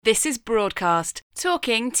This is Broadcast,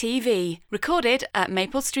 Talking TV, recorded at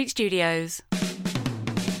Maple Street Studios.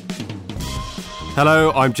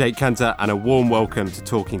 Hello, I'm Jake Cantor and a warm welcome to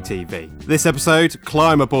Talking TV. This episode,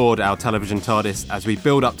 climb aboard our television TARDIS as we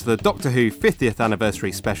build up to the Doctor Who 50th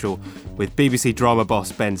anniversary special with BBC drama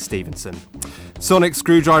boss Ben Stevenson. Sonic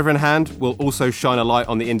Screwdriver in hand, will also shine a light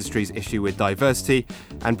on the industry's issue with diversity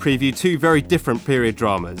and preview two very different period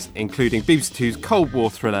dramas, including BBC Two's Cold War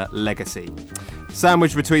thriller Legacy.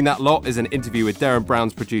 Sandwiched between that lot is an interview with Derren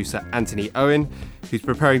Brown's producer Anthony Owen, who's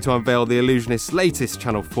preparing to unveil the Illusionist's latest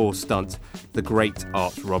Channel 4 stunt, The Great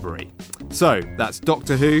Art Robbery. So, that's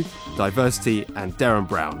Doctor Who, diversity and Derren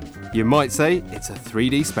Brown. You might say it's a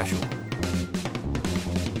 3D special.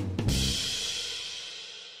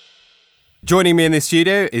 Joining me in this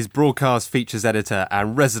studio is broadcast features editor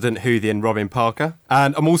and resident Whovian Robin Parker.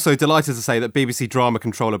 And I'm also delighted to say that BBC drama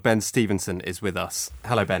controller Ben Stevenson is with us.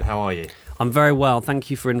 Hello Ben, how are you? I'm very well. Thank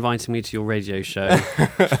you for inviting me to your radio show.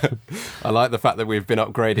 I like the fact that we've been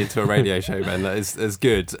upgraded to a radio show, Ben. That is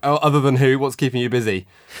good. Oh, other than Who, what's keeping you busy?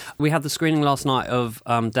 We had the screening last night of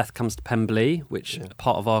Death Comes to Pemberley, which is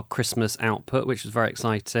part of our Christmas output, which was very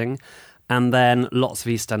exciting. And then lots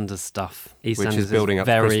of EastEnders stuff. EastEnders which is building up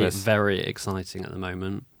very, Christmas. Very exciting at the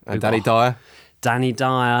moment. And Danny Dyer? Danny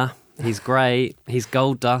Dyer. He's great. He's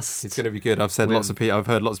gold dust. It's going to be good. I've heard lots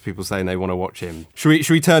of people saying they want to watch him. Should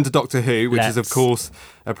we turn to Doctor Who, which is, of course,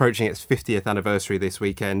 approaching its 50th anniversary this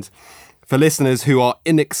weekend. For listeners who are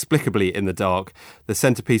inexplicably in the dark, the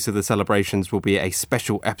centrepiece of the celebrations will be a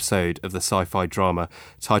special episode of the sci-fi drama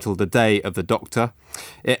titled The Day of the Doctor.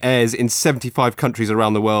 It airs in 75 countries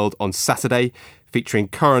around the world on Saturday, featuring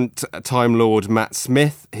current Time Lord Matt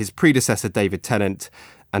Smith, his predecessor David Tennant,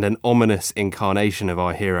 and an ominous incarnation of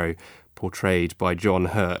our hero, portrayed by John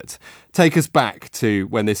Hurt. Take us back to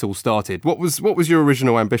when this all started. What was your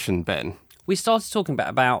original ambition, Ben? We started talking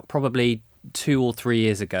about probably 2 or 3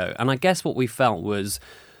 years ago, and I guess what we felt was,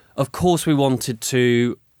 of course we wanted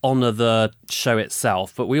to honour the show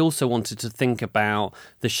itself, but we also wanted to think about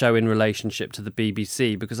the show in relationship to the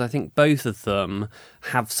BBC, because I think both of them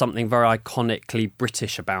have something very iconically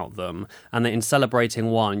British about them, and that in celebrating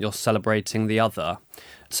one, you're celebrating the other.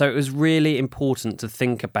 So it was really important to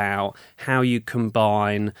think about how you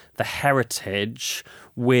combine the heritage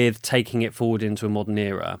with taking it forward into a modern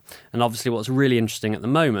era. And obviously what's really interesting at the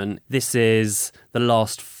moment, this is the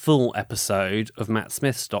last full episode of Matt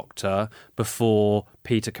Smith's Doctor before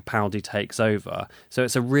Peter Capaldi takes over. So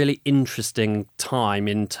it's a really interesting time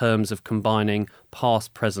in terms of combining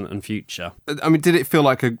past, present and future. I mean, did it feel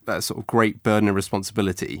like a sort of great burden of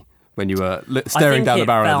responsibility when you were staring down the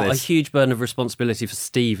barrel of this? I think it felt a huge burden of responsibility for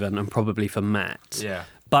Stephen and probably for Matt. Yeah.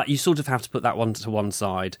 But you sort of have to put that one to one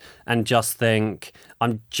side and just think,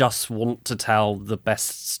 I just want to tell the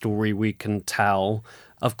best story we can tell.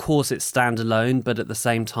 Of course, it's standalone, but at the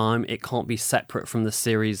same time, it can't be separate from the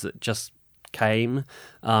series that just came,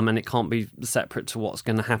 and it can't be separate to what's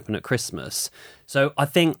going to happen at Christmas. So I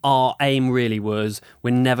think our aim really was,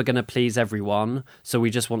 we're never going to please everyone, so we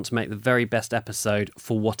just want to make the very best episode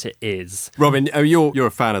for what it is. Robin, you're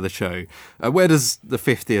a fan of the show. Where does the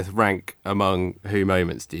 50th rank among Who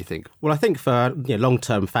moments, do you think? Well, I think for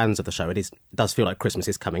long-term fans of the show, it does feel like Christmas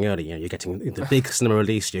is coming early. You're getting the big cinema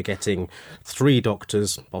release, you're getting 3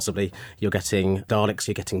 Doctors, possibly, you're getting Daleks,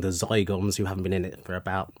 you're getting the Zygons who haven't been in it for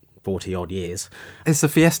about 40-odd years. It's a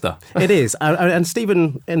fiesta. It is. And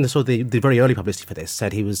Stephen, in the very early publicity for this,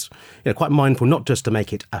 said he was quite mindful not just to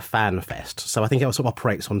make it a fan fest. So I think it also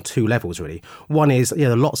operates on 2 levels, really. One is,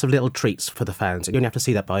 lots of little treats for the fans. You only have to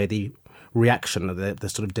see that by the reaction, the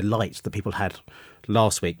sort of delight that people had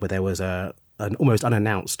last week, where there was an almost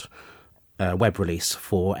unannounced web release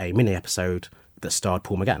for a mini-episode that starred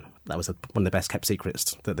Paul McGann. That was one of the best kept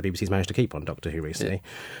secrets that the BBC's managed to keep on Doctor Who recently. Yeah.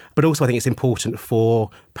 But also I think it's important for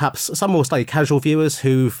perhaps some more slightly casual viewers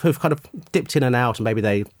who've kind of dipped in and out, and maybe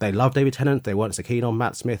they love David Tennant, they weren't so keen on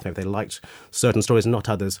Matt Smith, maybe they liked certain stories and not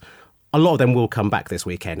others. A lot of them will come back this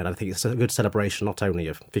weekend, and I think it's a good celebration not only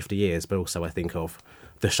of 50 years, but also I think of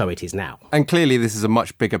the show it is now. And clearly this is a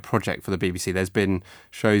much bigger project for the BBC. There's been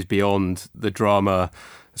shows beyond the drama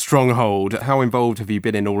Stronghold. How involved have you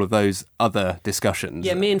been in all of those other discussions?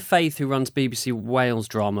 Yeah, me and Faith, who runs BBC Wales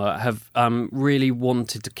Drama, have really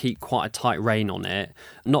wanted to keep quite a tight rein on it,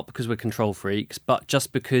 not because we're control freaks, but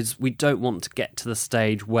just because we don't want to get to the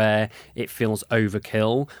stage where it feels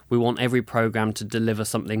overkill. We want every programme to deliver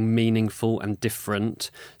something meaningful and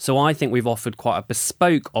different. So I think we've offered quite a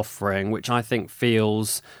bespoke offering, which I think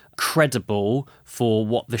feels credible for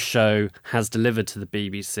what the show has delivered to the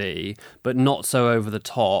BBC, but not so over the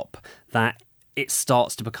top that it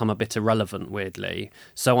starts to become a bit irrelevant, weirdly.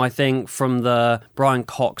 So I think from the Brian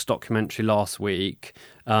Cox documentary last week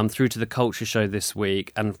through to the Culture Show this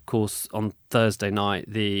week, and of course on Thursday night,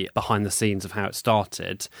 the behind the scenes of how it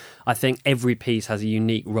started, I think every piece has a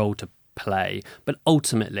unique role to play, but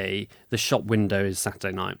ultimately the shop window is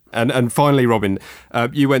Saturday night. And finally, Robin,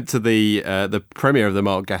 you went to the premiere of the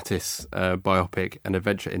Mark Gatiss biopic, An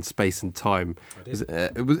Adventure in Space and Time.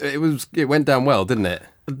 It went down well, didn't it?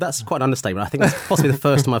 That's quite an understatement. I think it's possibly the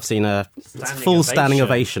first time I've seen a standing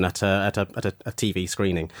ovation at a TV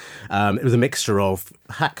screening. It was a mixture of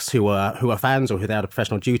hacks who are fans or who they had a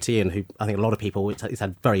professional duty, and who I think a lot of people, it's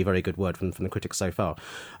had very, very good word from the critics so far,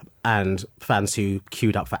 and fans who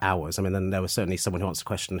queued up for hours. I mean, then there was certainly someone who answered a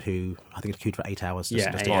question who I think queued for 8 hours. Just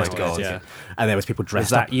 8 hours, yeah. And there was people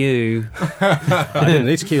dressed up. Is that you? I didn't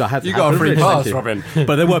need to queue. You got a free pass, Robin.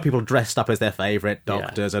 But there were people dressed up as their favourite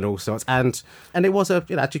doctors and all sorts. And it was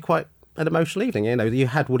actually quite an emotional evening. You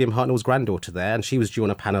had William Hartnell's granddaughter there, and she was due on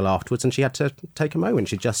a panel afterwards, and she had to take a moment.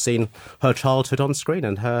 She'd just seen her childhood on screen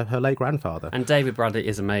and her late grandfather. And David Bradley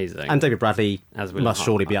is amazing. And David Bradley must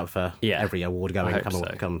surely be up for every award going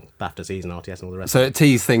come BAFTA season, RTS and all the rest. So it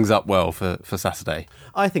teased things up well for Saturday.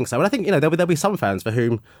 I think so. And I think there'll be some fans for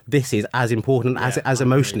whom this is as important, as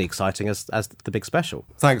emotionally exciting as the big special.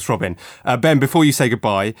 Thanks, Robin. Ben, before you say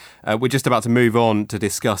goodbye, we're just about to move on to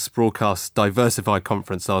discuss Broadcast's Diversified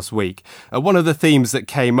Conference last week. One of the themes that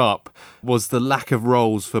came up was the lack of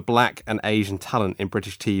roles for Black and Asian talent in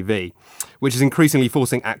British TV, which is increasingly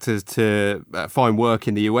forcing actors to find work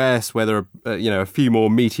in the US, where there are a few more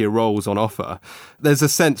meatier roles on offer. There's a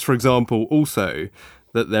sense, for example, also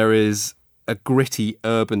that there is a gritty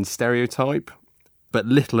urban stereotype, but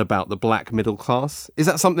little about the black middle class. Is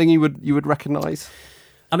that something you would recognise?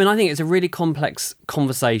 I mean, I think it's a really complex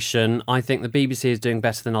conversation. I think the BBC is doing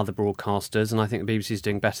better than other broadcasters, and I think the BBC is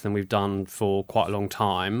doing better than we've done for quite a long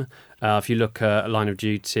time. If you look at Line of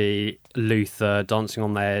Duty, Luther, Dancing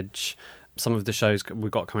on the Edge, some of the shows we've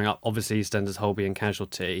got coming up, obviously EastEnders, Holby and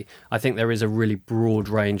Casualty, I think there is a really broad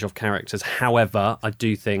range of characters. However, I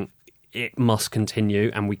do think it must continue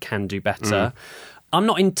and we can do better. I'm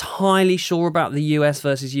not entirely sure about the US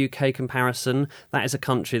versus UK comparison. That is a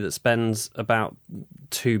country that spends about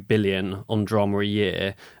 $2 billion on drama a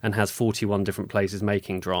year and has 41 different places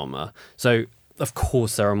making drama. So, of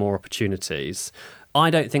course, there are more opportunities. I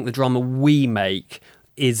don't think the drama we make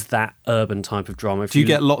is that urban type of drama. Do you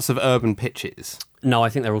get lots of urban pitches? No, I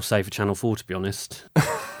think they're all saved for Channel 4, to be honest.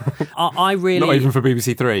 I really... Not even for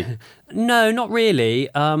BBC Three? No, not really.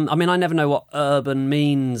 I mean, I never know what urban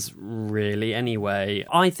means, really, anyway.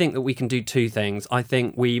 I think that we can do two things. I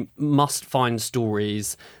think we must find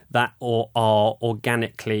stories that are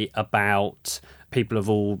organically about people of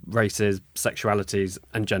all races, sexualities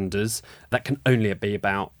and genders that can only be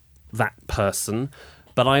about that person.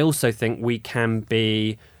 But I also think we can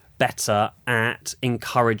be better at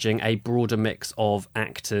encouraging a broader mix of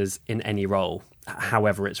actors in any role,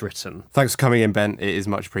 however it's written. Thanks for coming in, Ben. It is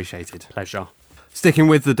much appreciated. Pleasure. Sticking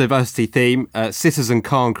with the diversity theme, Citizen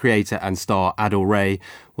Khan creator and star Adil Ray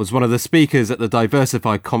was one of the speakers at the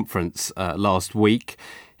Diversified Conference last week.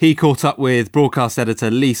 He caught up with broadcast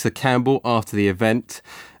editor Lisa Campbell after the event,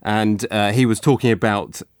 and he was talking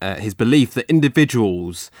about his belief that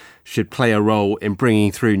individuals should play a role in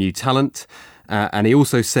bringing through new talent. And he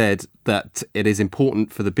also said that it is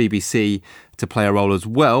important for the BBC to play a role as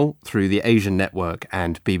well through the Asian Network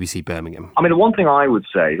and BBC Birmingham. I mean, the one thing I would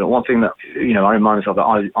say, the one thing that, I remind myself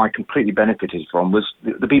that I completely benefited from was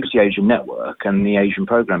the BBC Asian Network and the Asian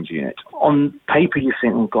Programmes Unit. On paper, you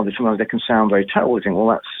think, oh God, sometimes they can sound very terrible. You think, well,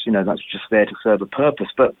 that's just there to serve a purpose.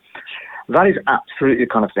 But that is absolutely the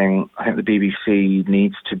kind of thing I think the BBC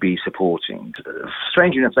needs to be supporting.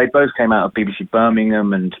 Strangely enough, they both came out of BBC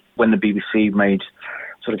Birmingham, and when the BBC made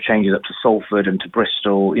sort of changes up to Salford and to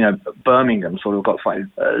Bristol, Birmingham sort of got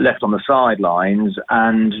left on the sidelines,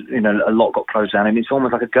 and a lot got closed down, and it's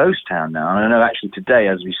almost like a ghost town now. And I know actually today,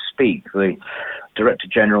 as we speak, the Director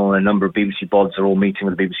General and a number of BBC bods are all meeting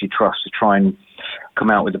with the BBC Trust to try and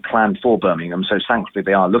come out with a plan for Birmingham. So thankfully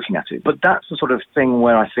they are looking at it. But that's the sort of thing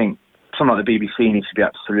where I think something like the BBC needs to be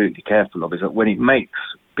absolutely careful of, is that when it makes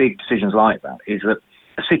big decisions like that, is that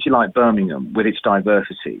a city like Birmingham, with its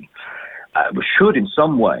diversity, should in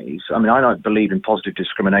some ways, I mean, I don't believe in positive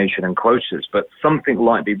discrimination and quotas, but something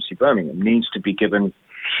like BBC Birmingham needs to be given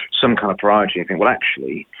some kind of priority. I think, well,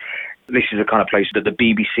 actually, this is a kind of place that the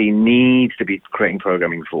BBC needs to be creating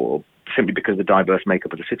programming for, simply because of the diverse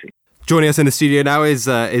makeup of the city. Joining us in the studio now is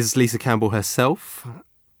Lisa Campbell herself.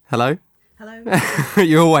 Hello. Hello.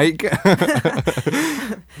 You're awake.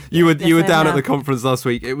 You were Yes, I down am at the now. conference last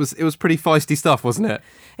week. It was pretty feisty stuff, wasn't it?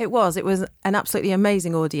 It was an absolutely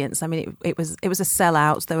amazing audience. I mean, it was a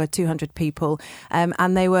sellout. There were 200 people,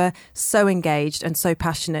 and they were so engaged and so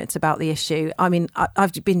passionate about the issue. I mean,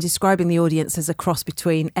 I've been describing the audience as a cross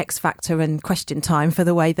between X Factor and Question Time for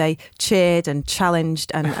the way they cheered and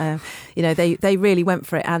challenged, and they really went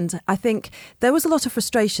for it. And I think there was a lot of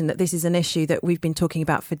frustration that this is an issue that we've been talking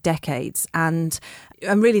about for decades, and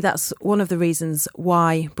really that's one of the reasons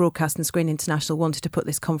why Broadcast and Screen International wanted to put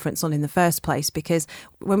this conference on in the first place, because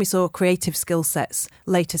when we saw Creative Skill Set's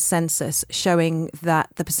latest census showing that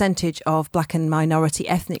the percentage of black and minority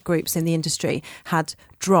ethnic groups in the industry had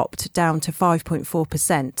dropped down to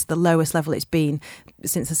 5.4%, the lowest level it's been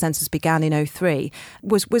since the census began in 2003,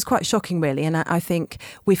 was quite shocking, really. And I think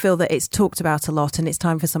we feel that it's talked about a lot and it's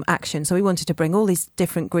time for some action. So we wanted to bring all these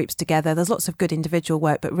different groups together. There's lots of good individual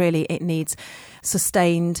work, but really it needs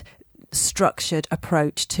sustained, structured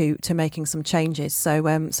approach to making some changes. So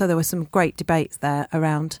there were some great debates there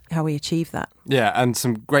around how we achieve that. Yeah, and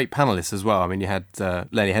some great panellists as well. I mean, you had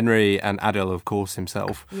Lenny Henry and Adil, of course,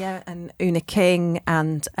 himself. Yeah, and Una King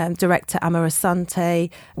and director Amar Asante.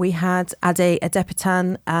 We had Ade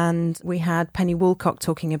Adepitan, and we had Penny Woolcock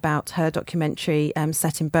talking about her documentary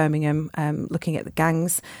set in Birmingham, looking at the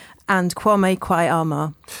gangs, and Kwame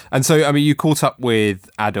Kwei-Armah. And so, I mean, you caught up with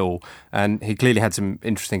Adil, and he clearly had some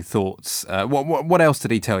interesting thoughts. What else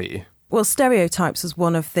did he tell you? Well, stereotypes was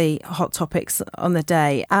one of the hot topics on the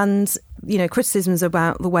day, and criticisms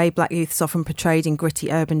about the way black youth is often portrayed in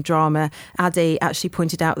gritty urban drama. Adi actually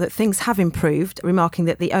pointed out that things have improved, remarking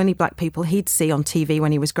that the only black people he'd see on TV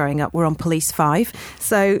when he was growing up were on Police 5.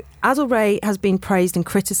 So Adil Ray has been praised and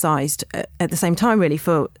criticised at the same time, really,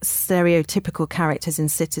 for stereotypical characters in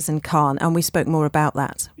Citizen Khan, and we spoke more about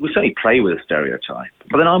that. We certainly play with a stereotype,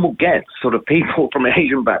 but then I will get sort of people from an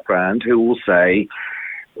Asian background who will say,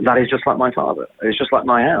 that is just like my father. It's just like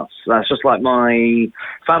my house. That's just like my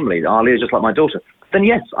family. Ali is just like my daughter. Then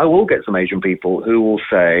yes, I will get some Asian people who will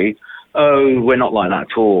say, oh, we're not like that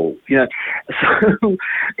at all. So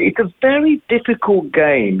it's a very difficult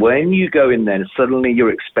game when you go in there and suddenly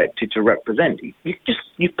you're expected to represent. You just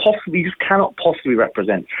cannot possibly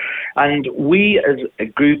represent. And we as a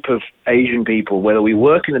group of Asian people, whether we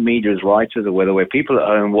work in the media as writers or whether we're people at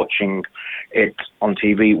home watching it on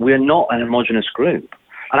TV, we're not an homogenous group.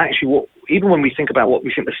 And actually, even when we think about what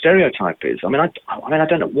we think the stereotype is, I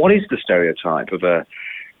don't know, what is the stereotype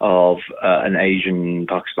of an Asian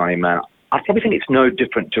Pakistani man? I probably think it's no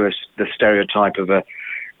different to the stereotype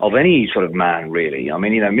of any sort of man, really. I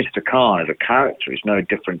mean, Mr. Khan as a character is no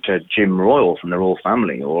different to Jim Royal from the Royal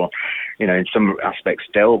Family, or in some aspects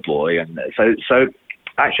Del Boy, and so.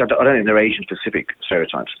 Actually, I don't think they're Asian-specific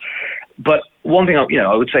stereotypes. But one thing,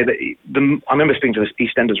 I would say that I remember speaking to the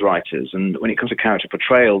EastEnders writers, and when it comes to character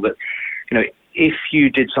portrayal, that if you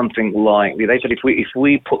did something like they said, if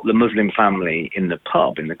we put the Muslim family in the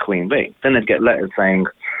pub in the Queen Bee, then they'd get letters saying,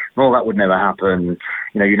 well, that would never happen.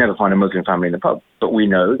 You'd never find a Muslim family in the pub. But we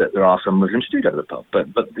know that there are some Muslims who do go to the pub. But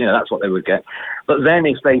that's what they would get. But then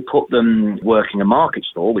if they put them working a market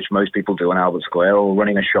stall, which most people do on Albert Square, or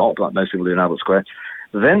running a shop like most people do in Albert Square,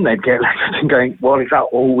 then they'd get letters going, well, is that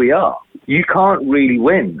all we are? You can't really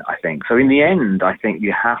win, I think. So in the end, I think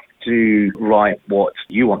you have to write what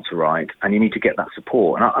you want to write, and you need to get that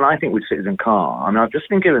support. And I think with Citizen Khan, I've just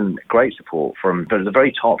been given great support from the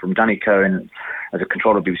very top, from Danny Cohen as a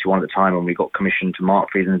controller of BBC One at the time when we got commissioned, to Mark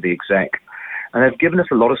Friesen as the exec. And they've given us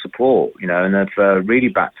a lot of support, and they've really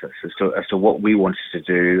backed us as to what we wanted to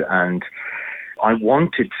do. And I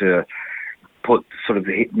wanted to put sort of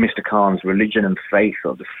Mr. Khan's religion and faith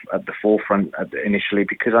at the forefront initially,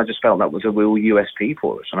 because I just felt that was a real USP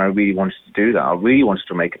for us, and I really wanted to do that. I really wanted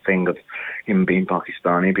to make a thing of him being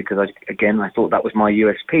Pakistani, because I thought that was my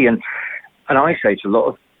USP. And I say to a lot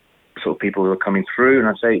of sort of people who are coming through, and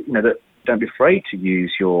I say, that don't be afraid to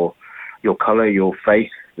use your colour, your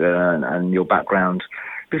faith, and your background,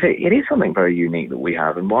 because it is something very unique that we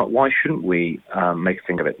have, and why shouldn't we make a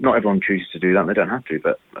thing of it? Not everyone chooses to do that, and they don't have to,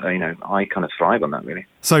 but I kind of thrive on that, really.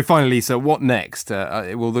 So finally, Lisa, what next?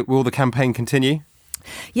 Will the campaign continue?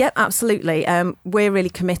 Yep, absolutely. We're really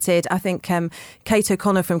committed. I think Kate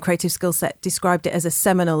O'Connor from Creative Skill Set described it as a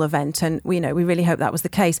seminal event, and we really hope that was the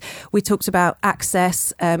case. We talked about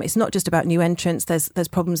access. It's not just about new entrants. There's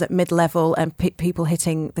problems at mid-level and people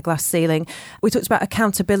hitting the glass ceiling. We talked about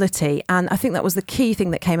accountability, and I think that was the key thing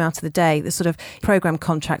that came out of the day, the sort of programme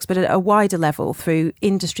contracts, but at a wider level through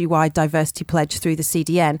industry-wide diversity pledge through the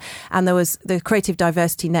CDN. And there was the Creative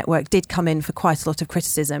Diversity Network did come in for quite a lot of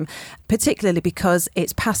criticism, particularly because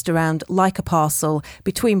it's passed around like a parcel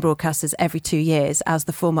between broadcasters every 2 years, as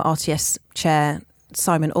the former RTS chair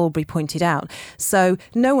Simon Albury pointed out. So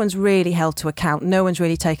no one's really held to account. No one's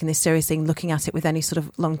really taken this seriously and looking at it with any sort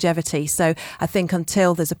of longevity. So I think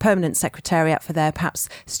until there's a permanent secretariat for their perhaps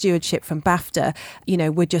stewardship from BAFTA,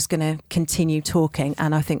 we're just going to continue talking.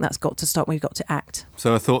 And I think that's got to stop. We've got to act.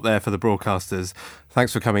 So a thought there for the broadcasters.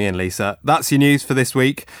 Thanks for coming in, Lisa. That's your news for this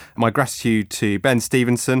week. My gratitude to Ben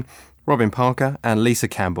Stevenson, Robin Parker and Lisa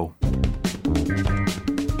Campbell.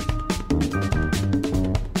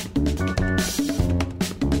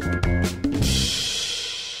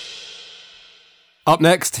 Up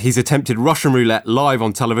next, he's attempted Russian roulette live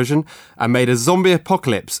on television and made a zombie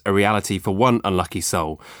apocalypse a reality for one unlucky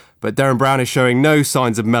soul. But Derren Brown is showing no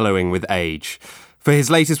signs of mellowing with age. For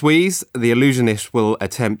his latest wheeze, the illusionist will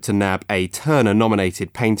attempt to nab a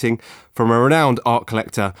Turner-nominated painting from a renowned art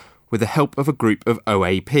collector with the help of a group of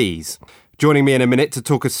OAPs. Joining me in a minute to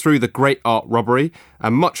talk us through the great art robbery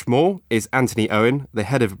and much more is Anthony Owen, the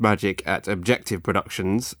head of magic at Objective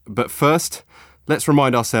Productions. But first, let's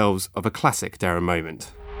remind ourselves of a classic Derren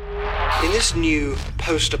moment. In this new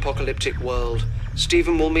post-apocalyptic world,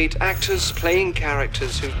 Stephen will meet actors playing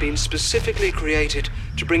characters who've been specifically created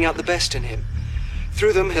to bring out the best in him.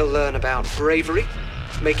 Through them, he'll learn about bravery,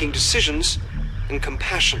 making decisions, and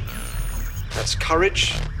compassion. That's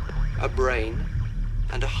courage, a brain,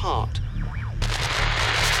 and a heart.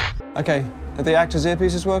 Okay, are the actors'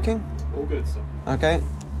 earpieces working? All good, sir. Okay,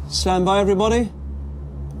 stand by, everybody.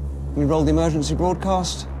 We roll the emergency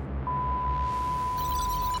broadcast.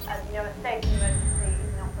 As you know, a state of emergency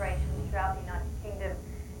is in operation throughout the United Kingdom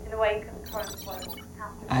in the wake of the current global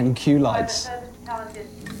catastrophe. And cue lights. Further challenges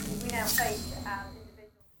we now face as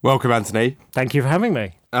individuals. Welcome, Anthony. Thank you for having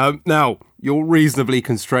me. Now, you're reasonably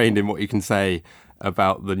constrained in what you can say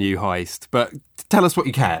about the new heist, but tell us what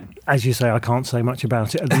you can. As you say, I can't say much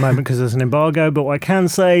about it at the moment because there's an embargo, but what I can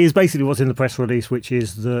say is basically what's in the press release, which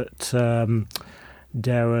is that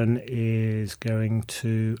Derren is going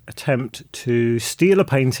to attempt to steal a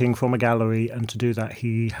painting from a gallery, and to do that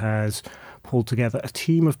he has pulled together a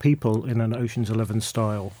team of people in an Ocean's 11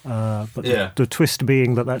 style. The twist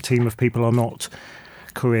being that team of people are not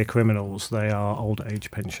career criminals, they are old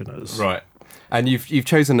age pensioners. Right. And you've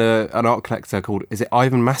chosen an art collector called, is it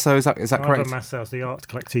Ivan Masso? Is that correct? Ivan Masso's the art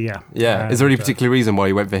collector, yeah. Yeah. Is there any particular reason why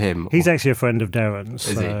you went for him? He's actually a friend of Derren's,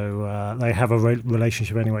 so they have a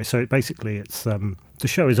relationship anyway. So it's the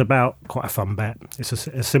show is about quite a fun bet. It's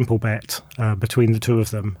a simple bet between the two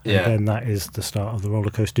of them, and then that is the start of the roller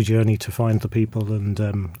coaster journey to find the people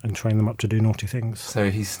and train them up to do naughty things. So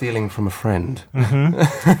he's stealing from a friend. Mm-hmm.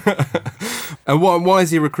 And why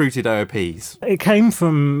has he recruited OAPs? It came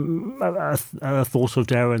from a thought of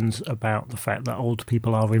Derren's about the fact that old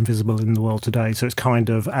people are invisible in the world today. So it's kind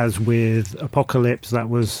of, as with Apocalypse, that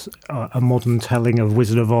was a modern telling of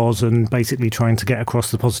Wizard of Oz, and basically trying to get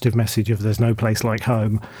across the positive message of there's no place like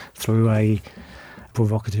home through a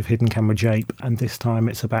provocative hidden camera jape. And this time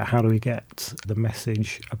it's about how do we get the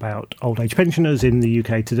message about old age pensioners in the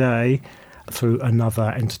UK today through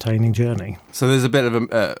another entertaining journey. So there's a bit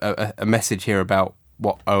of a message here about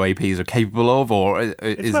what OAPs are capable of, or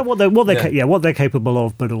it's about what they're capable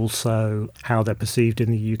of, but also how they're perceived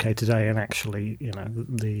in the UK today. And actually,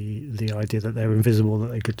 the idea that they're invisible,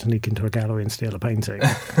 that they could sneak into a gallery and steal a painting,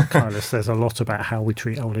 kind of says a lot about how we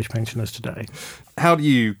treat old age pensioners today. How do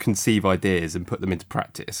you conceive ideas and put them into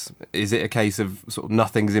practice? Is it a case of sort of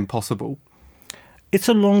nothing's impossible? It's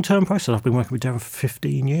a long-term process. I've been working with Derren for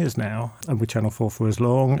 15 years now, and with Channel 4 for as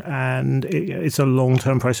long, and it's a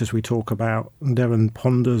long-term process. We talk about, Derren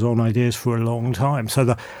ponders on ideas for a long time.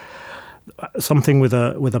 So something with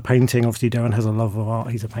a painting, obviously Derren has a love of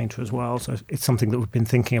art, he's a painter as well, so it's something that we've been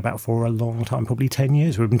thinking about for a long time, probably 10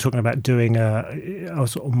 years. We've been talking about doing a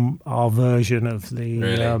sort of our version of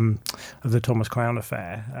the Thomas Crown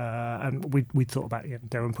affair, and we thought about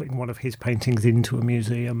Derren putting one of his paintings into a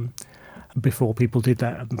museum before people did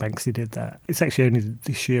that, and Banksy did that. It's actually only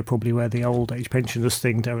this year probably where the old age pensioners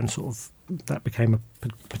thing, Derren that became a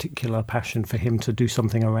particular passion for him to do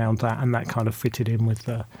something around that, and that kind of fitted in with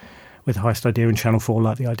the Heist idea, and Channel 4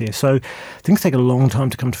 liked the idea. So things take a long time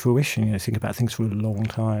to come to fruition. Think about things for a long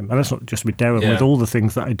time. And that's not just with Derren, with all the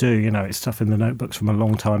things that I do, it's stuff in the notebooks from a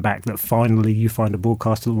long time back that finally you find a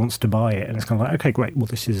broadcaster that wants to buy it. And it's kind of like, okay, great, well,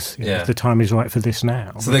 this is, the time is right for this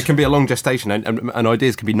now. So there can be a long gestation, and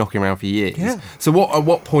ideas can be knocking around for years. Yeah. So at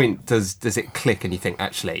what point does it click and you think,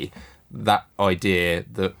 actually, that idea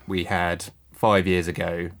that we had 5 years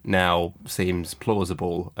ago now seems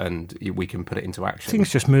plausible and we can put it into action?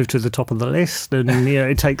 Things just move to the top of the list, and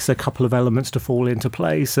it takes a couple of elements to fall into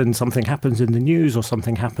place, and something happens in the news or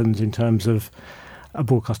something happens in terms of a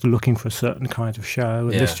broadcaster looking for a certain kind of show,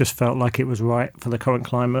 and this just felt like it was right for the current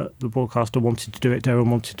climate. The broadcaster wanted to do it, Darren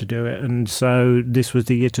wanted to do it, and so this was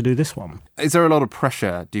the year to do this one. Is there a lot of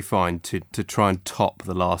pressure, do you find, to try and top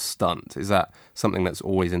The Last Stunt? Is that something that's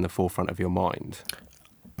always in the forefront of your mind?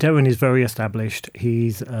 Darren is very established.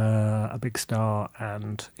 He's a big star,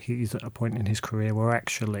 and he's at a point in his career where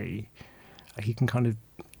actually he can kind of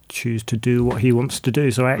choose to do what he wants to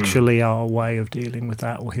do. So actually our way of dealing with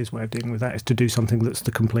that, or his way of dealing with that, is to do something that's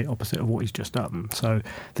the complete opposite of what he's just done. So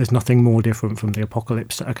there's nothing more different from the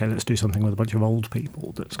apocalypse. Okay, let's do something with a bunch of old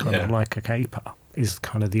people that's kind of like a caper. Is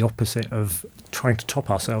kind of the opposite of trying to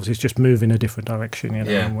top ourselves. It's just move in a different direction. You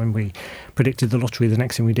know? And when we predicted the lottery, the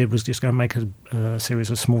next thing we did was just go and make a series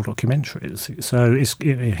of small documentaries. So it's,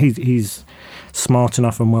 you know, he's smart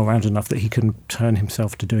enough and well-rounded enough that he can turn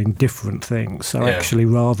himself to doing different things. So actually,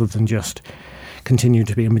 rather than just continue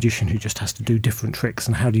to be a magician who just has to do different tricks,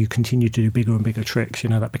 and how do you continue to do bigger and bigger tricks, you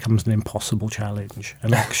know, that becomes an impossible challenge.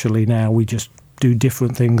 And actually now we just do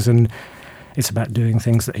different things, and it's about doing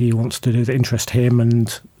things that he wants to do that interest him,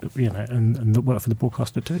 and you know, and that work for the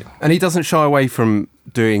broadcaster too. And he doesn't shy away from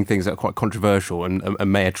doing things that are quite controversial and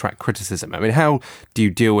may attract criticism. I mean, how do you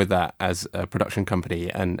deal with that as a production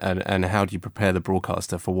company, and how do you prepare the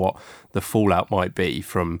broadcaster for what the fallout might be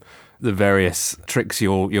from the various tricks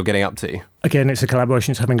you're getting up to? Again, it's a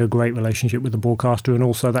collaboration. It's having a great relationship with the broadcaster, and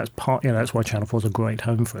also that's part. You know, that's why Channel 4 is a great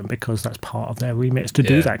home for him, because that's part of their remit, is to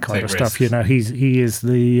do that kind of stuff. You know, he is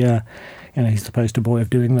the. You know, he's the poster boy of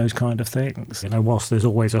doing those kind of things. You know, whilst there's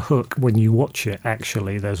always a hook, when you watch it,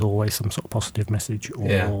 actually, there's always some sort of positive message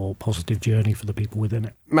or positive journey for the people within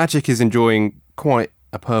it. Magic is enjoying quite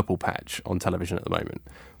a purple patch on television at the moment.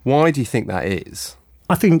 Why do you think that is?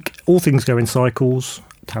 I think all things go in cycles.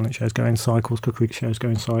 Talent shows go in cycles, cookery shows go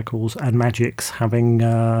in cycles, and Magic's having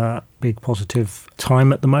a big positive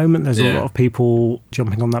time at the moment. There's a lot of people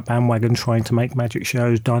jumping on that bandwagon, trying to make magic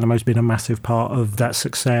shows. Dynamo's been a massive part of that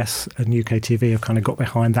success, and UK TV have kind of got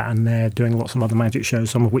behind that, and they're doing lots of other magic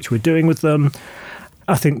shows, some of which we're doing with them.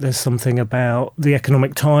 I think there's something about the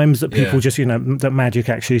economic times that people just, you know, that magic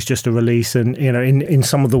actually is just a release, and, you know, in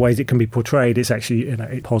some of the ways it can be portrayed, it's actually, you know,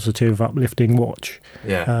 a positive, uplifting watch.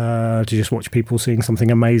 To just watch people seeing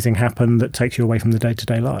something amazing happen that takes you away from the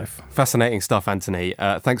day-to-day life. Fascinating stuff, Anthony.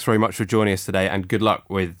 Thanks very much for joining us today, and good luck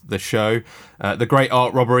with the show. The Great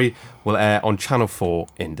Art Robbery will air on Channel 4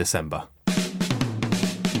 in December.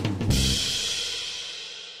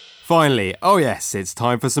 Finally, oh yes, it's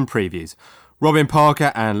time for some previews. Robin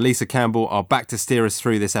Parker and Lisa Campbell are back to steer us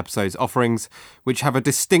through this episode's offerings, which have a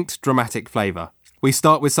distinct dramatic flavour. We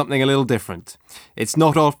start with something a little different. It's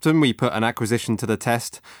not often we put an acquisition to the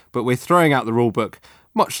test, but we're throwing out the rulebook,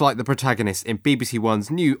 much like the protagonist in BBC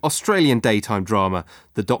One's new Australian daytime drama,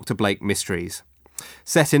 The Dr. Blake Mysteries.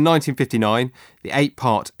 Set in 1959, the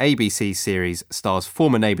 8-part ABC series stars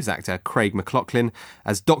former Neighbours actor Craig McLachlan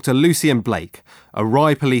as Dr. Lucien Blake, a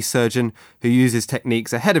wry police surgeon who uses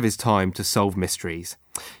techniques ahead of his time to solve mysteries.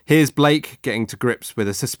 Here's Blake getting to grips with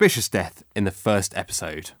a suspicious death in the first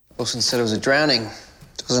episode. Wilson said it was a drowning.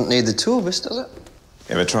 Doesn't need the two of us, does it?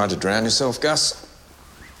 Ever tried to drown yourself, Gus?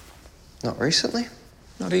 Not recently.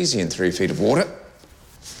 Not easy in 3 feet of water.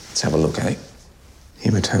 Let's have a look, eh?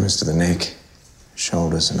 Hematomas to the neck,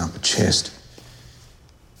 shoulders and upper chest.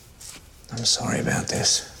 I'm sorry about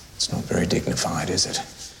this. It's not very dignified, is it?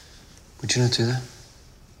 Would you not do that?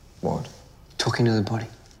 What? Talking to the body.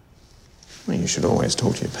 Well, you should always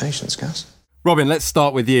talk to your patients, Gus. Robin, let's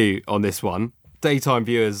start with you on this one. Daytime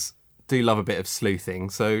viewers do love a bit of sleuthing,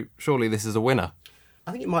 so surely this is a winner.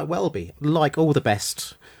 I think it might well be. Like all the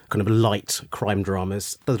best kind of light crime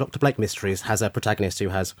dramas, the Dr. Blake Mysteries has a protagonist who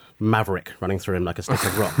has Maverick running through him like a stick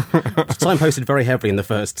of rock. Signposted very heavily in the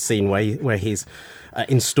first scene where he's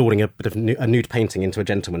installing a bit of a nude painting into a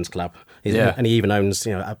gentleman's club. And he even owns,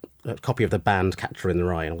 you know, a copy of the band Catcher in the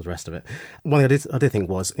Rye and all the rest of it. One thing I did think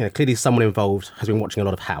was, you know, clearly someone involved has been watching a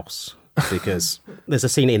lot of House. Because there's a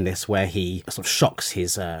scene in this where he sort of shocks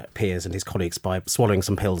his peers and his colleagues by swallowing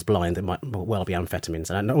some pills blind that might well be amphetamines.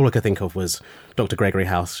 And all I could think of was Dr. Gregory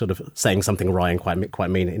House sort of saying something wry and quite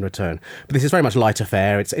mean in return. But this is very much lighter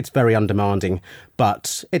fare. It's very undemanding,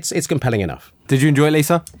 but it's compelling enough. Did you enjoy it,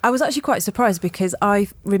 Lisa? I was actually quite surprised because I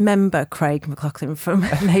remember Craig McLachlan from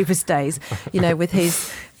Neighbours days, you know, with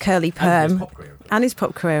his curly perm. And his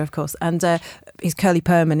pop career, of course, and his curly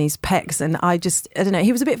perm and his pecs, and I don't know,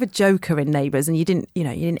 he was a bit of a joker in Neighbours, and you didn't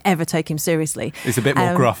ever take him seriously. He's a bit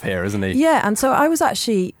more gruff here, isn't he? Yeah, and so I was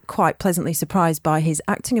actually quite pleasantly surprised by his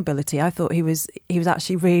acting ability. I thought he was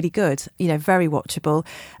actually really good, very watchable.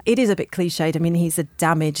 It is a bit cliched. I mean, he's a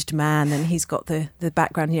damaged man and he's got the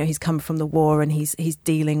background, he's come from the war and he's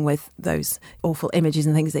dealing with those awful images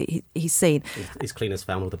and things that he's seen. His cleaner's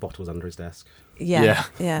found all the bottles under his desk. Yeah.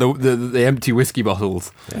 The empty whiskey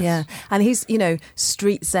bottles. Yes. Yeah, and he's,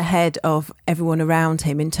 streets ahead of everyone around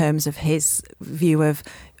him in terms of his view of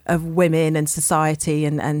women and society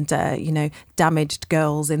and damaged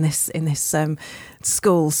girls in this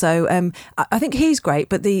school. So I think he's great,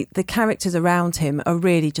 but the characters around him are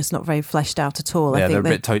really just not very fleshed out at all. Yeah, I think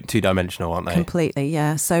they're a bit two-dimensional, aren't they? Completely,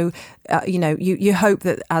 yeah. So you hope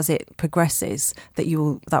that as it progresses that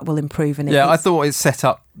will improve. And I thought it set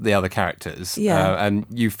up the other characters. Yeah, and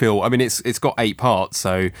you feel. I mean, it's got 8 parts,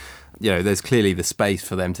 so there's clearly the space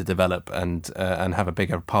for them to develop and have a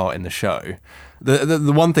bigger part in the show.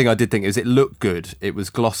 The one thing I did think is it looked good. It was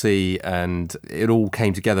glossy and it all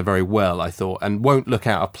came together very well, I thought, and won't look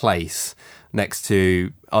out of place next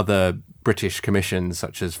to other British commissions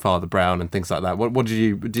such as Father Brown and things like that. What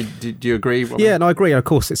did you agree, Robin? Yeah, no, I agree. Of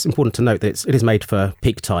course, it's important to note that it is made for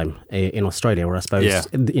peak time in Australia, where I suppose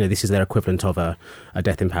this is their equivalent of a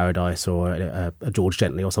Death in Paradise or a George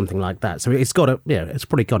Gently or something like that. So it's got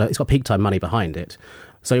peak time money behind it.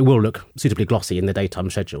 So it will look suitably glossy in the daytime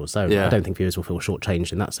schedule. So I don't think viewers will feel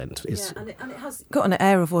shortchanged in that sense. And it has got an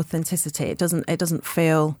air of authenticity. It doesn't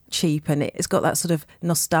feel cheap, and it's got that sort of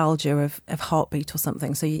nostalgia of Heartbeat or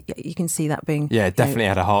something. So you can see that being... Yeah, it definitely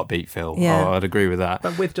had a Heartbeat feel. Yeah. I'd agree with that.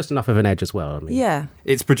 But with just enough of an edge as well. I mean. Yeah.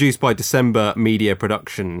 It's produced by December Media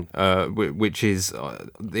Production, which is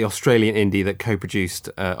the Australian indie that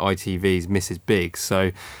co-produced ITV's Mrs. Big.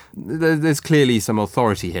 So there's clearly some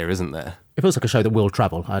authority here, isn't there? It feels like a show that will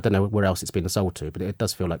travel. I don't know where else it's been sold to, but it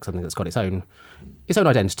does feel like something that's got its own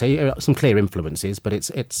identity, some clear influences, but it's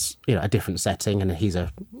a different setting, and he's a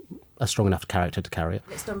strong enough character to carry it.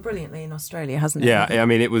 It's done brilliantly in Australia, hasn't it? Yeah, I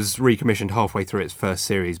mean, it was recommissioned halfway through its first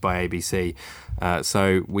series by ABC,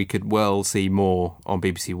 so we could well see more on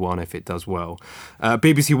BBC One if it does well.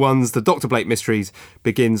 BBC One's The Dr. Blake Mysteries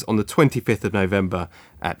begins on the 25th of November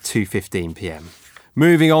at 2:15pm.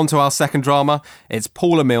 Moving on to our second drama, it's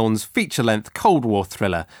Paula Milne's feature-length Cold War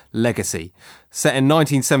thriller, Legacy. Set in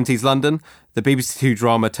 1970s London, the BBC Two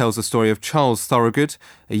drama tells the story of Charles Thorogood,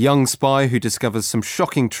 a young spy who discovers some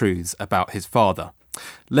shocking truths about his father.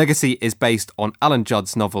 Legacy is based on Alan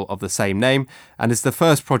Judd's novel of the same name and is the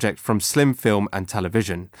first project from Slim Film and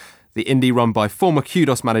Television, the indie run by former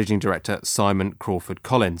Kudos managing director Simon Crawford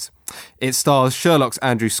Collins. It stars Sherlock's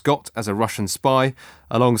Andrew Scott as a Russian spy,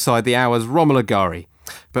 alongside the Hour's Romola Gari.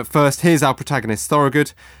 But first, here's our protagonist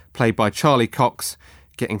Thorogood, played by Charlie Cox,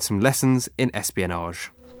 getting some lessons in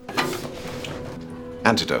espionage.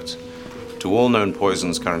 Antidotes to all known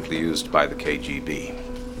poisons currently used by the KGB.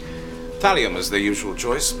 Thallium is their usual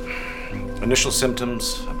choice. Initial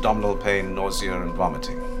symptoms: abdominal pain, nausea, and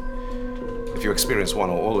vomiting. If you experience one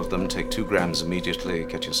or all of them, take 2 grams immediately,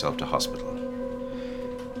 get yourself to hospital.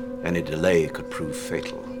 Any delay could prove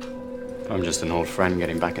fatal. I'm just an old friend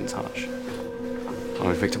getting back in touch. Why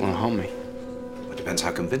would Victor want to harm me? It depends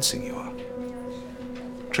how convincing you are.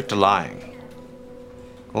 Trick to lying.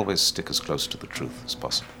 Always stick as close to the truth as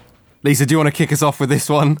possible. Lisa, do you want to kick us off with this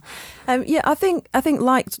one? I think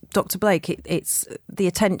like Dr. Blake, it's the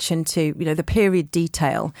attention to the period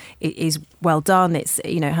detail is well done. It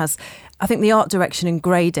has. I think the art direction and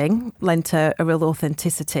grading lent a real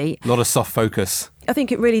authenticity. A lot of soft focus. I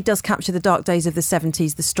think it really does capture the dark days of the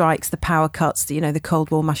 70s, the strikes, the power cuts, the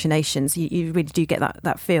Cold War machinations. You really do get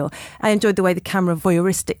that feel. I enjoyed the way the camera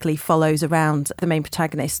voyeuristically follows around the main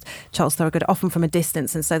protagonist, Charles Thorogood, often from a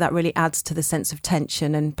distance, and so that really adds to the sense of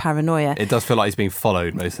tension and paranoia. It does feel like he's being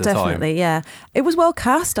followed most of the time. Definitely, yeah. It was well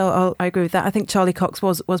cast, I agree with that. I think Charlie Cox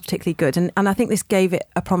was particularly good, and I think this gave it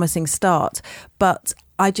a promising start, but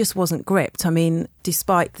I just wasn't gripped. I mean,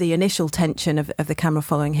 despite the initial tension of the camera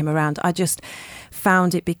following him around, I just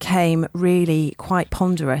found it became really quite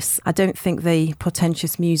ponderous. I don't think the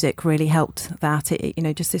portentous music really helped that.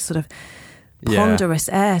 Just this sort of ponderous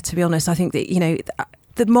air, to be honest. I think that,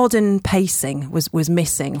 the modern pacing was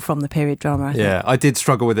missing from the period drama, I think. Yeah, I did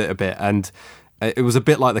struggle with it a bit, and it was a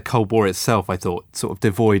bit like the Cold War itself, I thought, sort of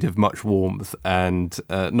devoid of much warmth and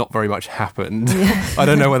not very much happened. Yeah. I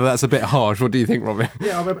don't know whether that's a bit harsh. What do you think, Robin?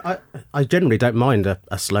 Yeah, I generally don't mind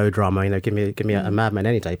a slow drama. Give me a Mad Men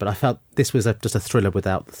any day. But I felt this was just a thriller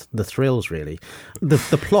without the thrills, really.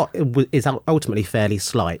 The plot is ultimately fairly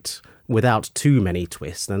slight, without too many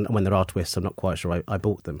twists. And when there are twists, I'm not quite sure I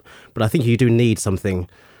bought them. But I think you do need something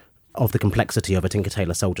of the complexity of a Tinker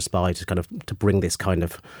Tailor Soldier Spy to bring this kind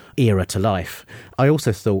of era to life. I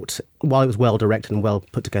also thought, while it was well directed and well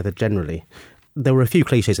put together generally, there were a few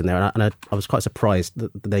cliches in there, and I was quite surprised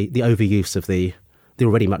that the overuse of the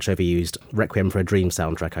already much overused Requiem for a Dream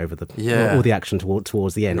soundtrack over all the action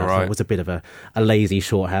towards the end. I thought it was a bit of a lazy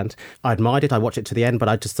shorthand. I admired it. I watched it to the end, but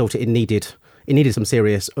I just thought it needed some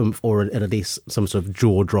serious oomph, or at least some sort of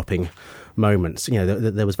jaw-dropping moments.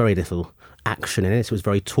 There was very little action in it. It was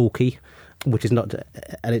very talky, which is not,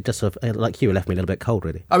 and it just sort of, like you, it left me a little bit cold,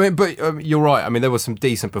 really. I mean, but you're right. I mean, there were some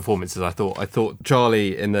decent performances. I thought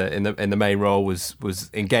Charlie in the main role was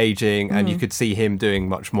engaging, and you could see him doing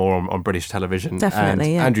much more on British television.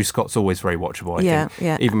 Definitely, and Andrew Scott's always very watchable. I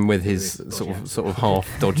think, even with his sort of half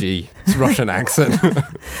dodgy Russian accent.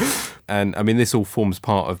 And I mean, this all forms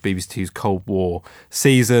part of BBC Two's Cold War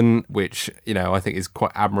season, which, I think is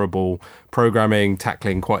quite admirable programming,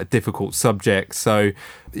 tackling quite a difficult subject. So,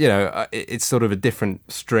 it's sort of a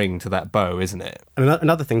different string to that bow, isn't it?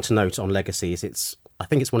 Another thing to note on Legacy is I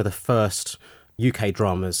think it's one of the first UK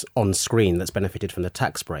dramas on screen that's benefited from the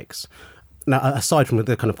tax breaks. Now, aside from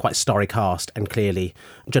the kind of quite starry cast and clearly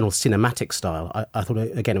general cinematic style, I thought,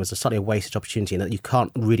 again, it was a slightly a wasted opportunity in that you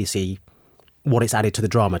can't really see what it's added to the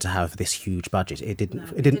drama to have this huge budget. It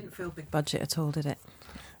didn't feel big budget at all, did it?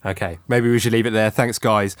 Okay, maybe we should leave it there. Thanks,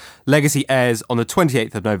 guys. Legacy airs on the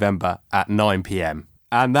 28th of November at 9 p.m.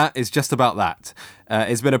 And that is just about that.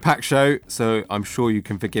 It's been a packed show, so I'm sure you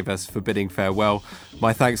can forgive us for bidding farewell.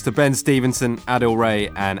 My thanks to Ben Stevenson, Adil Ray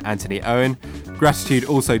and Anthony Owen. Gratitude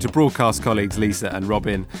also to broadcast colleagues Lisa and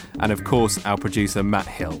Robin, and of course our producer Matt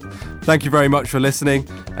Hill. Thank you very much for listening.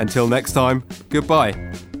 Until next time,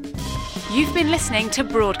 goodbye. You've been listening to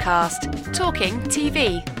Broadcast, Talking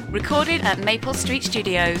TV, recorded at Maple Street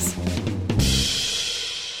Studios.